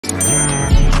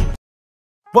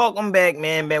Welcome back,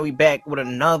 man. We back with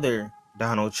another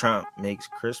Donald Trump makes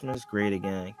Christmas great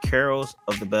again. Carols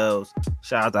of the Bells.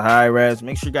 Shout out to High Res.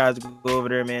 Make sure you guys go over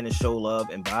there, man, and show love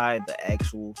and buy the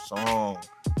actual song.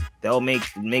 They'll make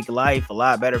life a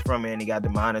lot better from it, and he got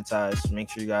demonetized. So make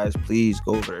sure you guys please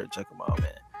go over there and check him out,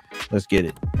 man. Let's get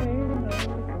it.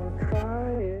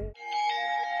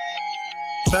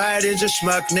 Biden's a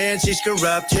schmuck, Nancy's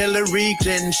corrupt, Hillary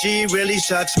Clinton, she really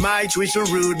sucks. My tweets are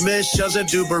rude, Michelle's a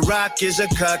do, Barack is a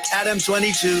cuck. Adam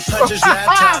 22 punches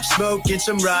laptop, smoking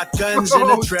some rock, guns in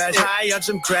the trash, high on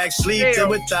some crack, sleeping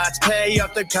with thoughts, pay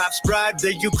off the cops, bribe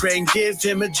the Ukraine, give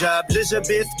him a job.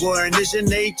 Elizabeth Warren is a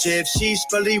native, she's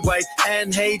fully white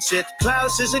and hates it.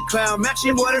 Klaus is a clown,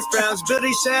 Maxine Waters frowns,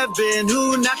 Billy Sabin,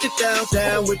 who knocked it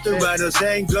down with the rhinos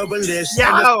and globalists.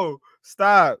 Yo,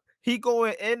 stop. He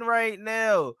going in right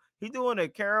now. He doing a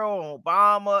Carol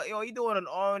Obama. Yo, he doing an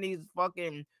all these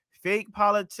fucking fake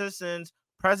politicians,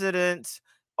 presidents,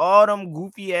 all them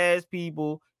goofy ass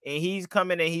people, and he's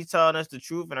coming and he's telling us the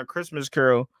truth in a Christmas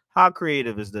Carol. How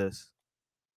creative is this?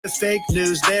 Fake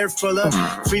news, they're full of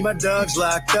free my dogs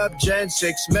locked up, Gen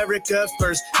 6, America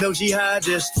first, no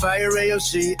jihadist, fire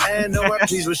AOC, and no more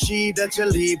please with she that you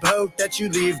leave, hope that you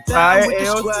leave down with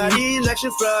the squad, election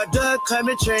fraud,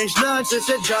 climate change, nonsense,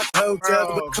 and drop hope.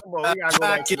 Come on, we gotta go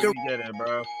back to the beginning,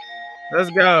 bro. Let's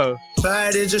go.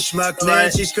 Biden's a schmuck,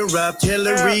 Nancy's corrupt,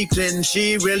 Hillary Clinton,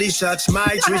 she really sucks. My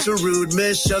tweets are rude,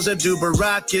 Michelle's a dude,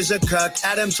 Barack is a cuck.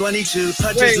 Adam 22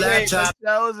 punches laptop.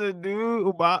 Michelle's a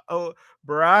dude.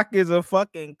 Barack is a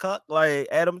fucking cuck. Like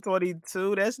Adam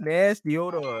 22, that's nasty.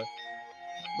 Hold on.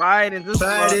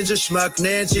 Biden's a schmuck,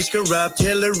 Nancy's corrupt,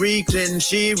 Hillary Clinton,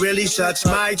 she really sucks.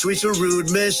 My tweets are rude,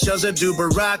 Michelle's a dude,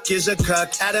 Barack is a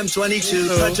cuck. Adam 22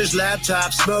 punches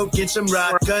laptop, smoking some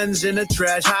rock, guns in the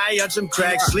trash, high on some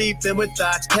crack, sleeping with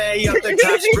thoughts, pay up the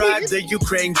cops, bribe the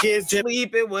Ukraine, give him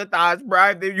sleeping with thoughts,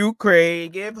 bribe the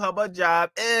Ukraine, give him a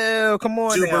job. Ew, come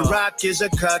on now. Barack is a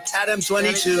cuck. Adam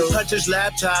 22 punches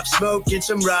laptop, smoking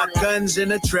some rock, guns in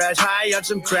the trash, high on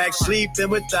some crack, sleeping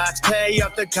with thoughts, pay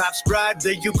up the cops, bribe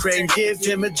the Ukraine, give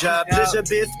him a job.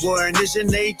 Elizabeth Warren is a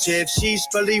native, she's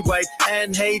fully white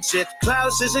and hates it.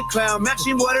 Klaus is a clown,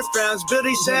 Maxine Waters frowns,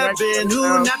 Billy Sabin,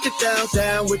 who knocked it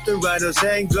down with the rhinos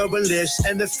and globalists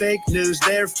and the fake news,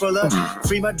 they're full of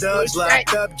free my dogs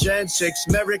locked up, Gen 6,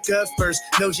 America first,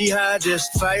 no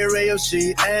jihadist, fire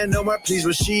AOC, and no more please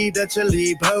with she that you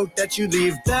leave, hope that you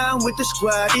leave down with the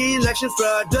squad, election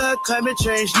fraud, climate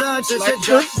change, nonsense, and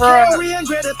drop. Kerry and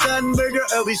Greta Thunberg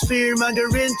are always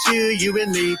fear-mongering to you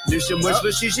and me. Newsom works for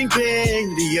Xi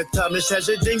Jinping. Leah Thomas has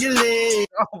a ding-a-ling.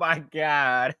 Oh my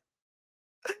god.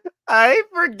 I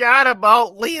forgot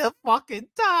about Leah fucking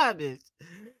Thomas.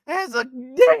 As a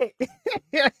dick.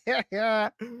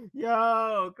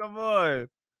 Yo, come on.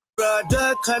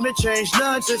 Climate change,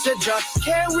 nonsense, and drop.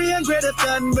 Kerry and Greta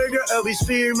Thunberg are always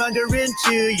fear-mongering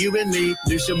to you and me.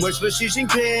 Newsom works for Xi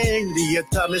Jinping. Leah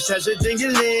Thomas has a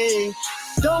ding-a-ling.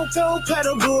 Don't go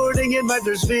paddleboarding in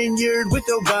Mother's Vineyard with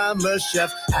Obama's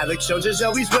chef. Alex Jones is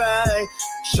always right.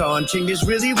 Sean King is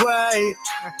really white.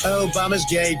 Obama's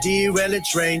gay, derail a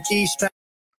train, East.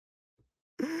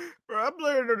 Bro, I'm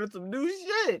learning some new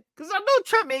shit. Because I know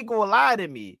Trump ain't gonna lie to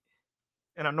me.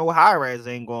 And I know High-Rise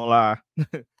ain't gonna lie.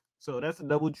 So that's a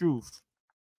double truth.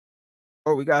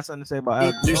 Oh, we got something to say about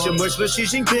Alex. Newsom works for Xi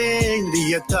Jinping.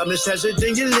 Leah Thomas has a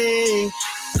ding-a-ling.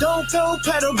 Don't go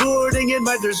paddleboarding in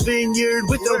Mother's Vineyard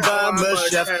with Obama's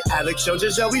chef. Alex Jones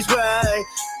is always right.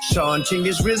 Sean King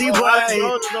is really white.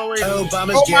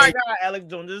 Obama's gay. Oh my god, Alex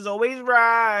Jones is always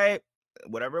right.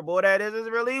 Whatever boy that is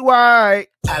really white.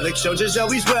 Alex Jones is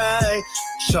always right.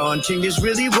 Sean King is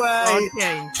really white.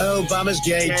 Obama's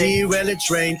gay, derail a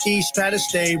train, East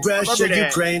Palestine, Russia,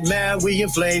 Ukraine, Maui in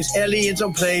flames, aliens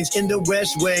on planes in the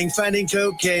West Wing, finding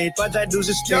cocaine, but that news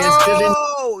is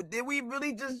still. Did we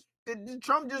really just, did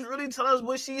Trump just really tell us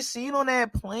what she seen on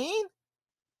that plane?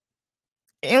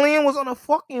 Alien was on a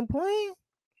fucking plane?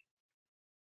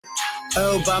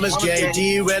 Obama's gay,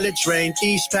 derail a train,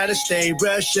 East Palestine,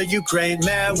 Russia, Ukraine,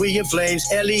 Maui in flames,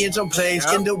 aliens on planes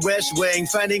in the West Wing,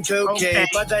 finding cocaine,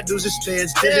 but that news is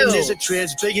spins, billion is a trend,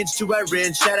 billions to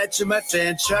Iran, shout out to my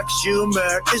fan, Chuck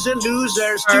Schumer is a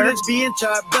loser, students being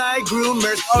taught by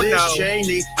groomers, Liz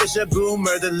Cheney is a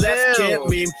boomer, the left can't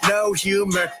meme, no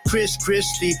humor, Chris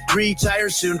Christie, retire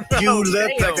soon, you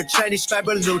look like a Chinese spy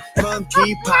balloon,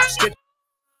 monkey pox,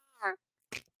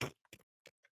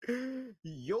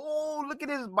 Yo, look at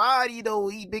his body though.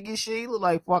 He big as shit. He look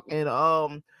like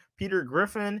fucking Peter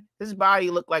Griffin. His body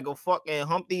look like a fucking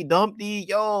Humpty Dumpty.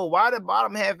 Yo, why the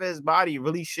bottom half of his body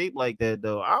really shaped like that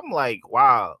though? I'm like,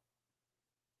 wow.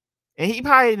 And he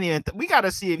probably didn't even. We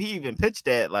gotta see if he even pitched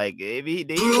that. Like, if he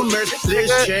did. Rumors,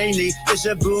 Liz Cheney is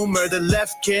a boomer. The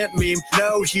left can't meme,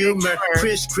 no humor.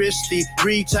 Chris Christie,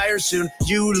 retire soon.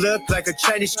 You look like a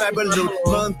Chinese spy balloon.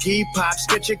 Monkey pops,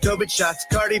 get your COVID shots.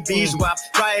 Cardi B's wop,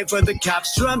 riot for the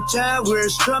cops. Trump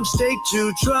towers, Trump steak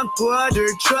too. Trump water,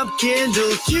 Trump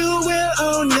kindle. You will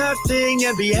own nothing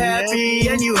and be happy,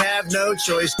 and you have no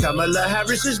choice. Kamala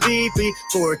Harris is BP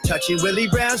for touching Willie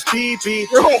Brown's pee-pee.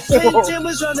 Clinton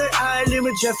was on the island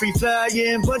with Jeffrey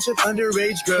flying, bunch of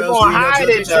underage girls. We know Bill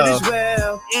Gates did as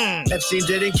well. Epstein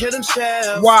didn't kill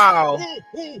himself. Wow.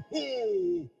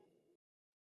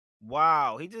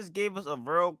 Wow, he just gave us a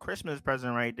real Christmas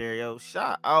present right there, yo.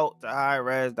 Shout out to High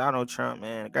Res Donald Trump,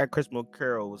 man. That Christmas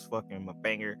Carol was fucking my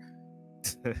banger.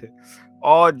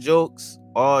 all jokes,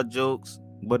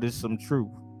 but it's some truth.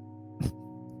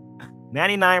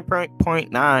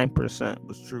 99.9%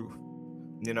 was truth.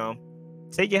 You know,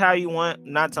 take it how you want.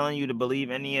 I'm not telling you to believe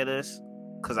any of this,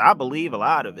 because I believe a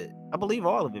lot of it. I believe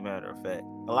all of it, matter of fact.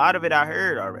 A lot of it I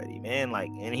heard already, man. Like,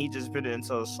 and he just put it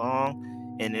into a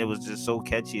song, and it was just so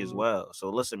catchy as well. So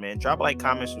listen, man, drop a like,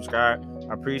 comment, subscribe.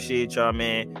 I appreciate y'all,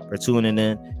 man, for tuning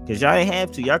in, because y'all ain't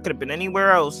have to. Y'all could have been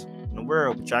anywhere else in the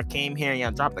world, but y'all came here and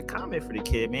y'all dropped a comment for the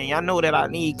kid, man. Y'all know that I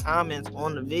need comments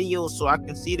on the video so I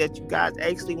can see that you guys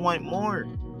actually want more.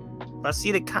 If I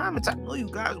see the comments, I know you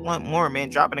guys want more, man.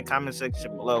 Drop in the comment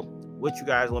section below what you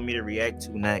guys want me to react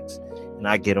to next, and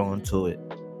I get on to it.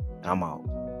 I'm out.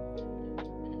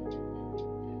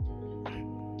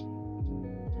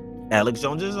 Alex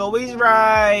Jones is always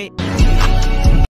right.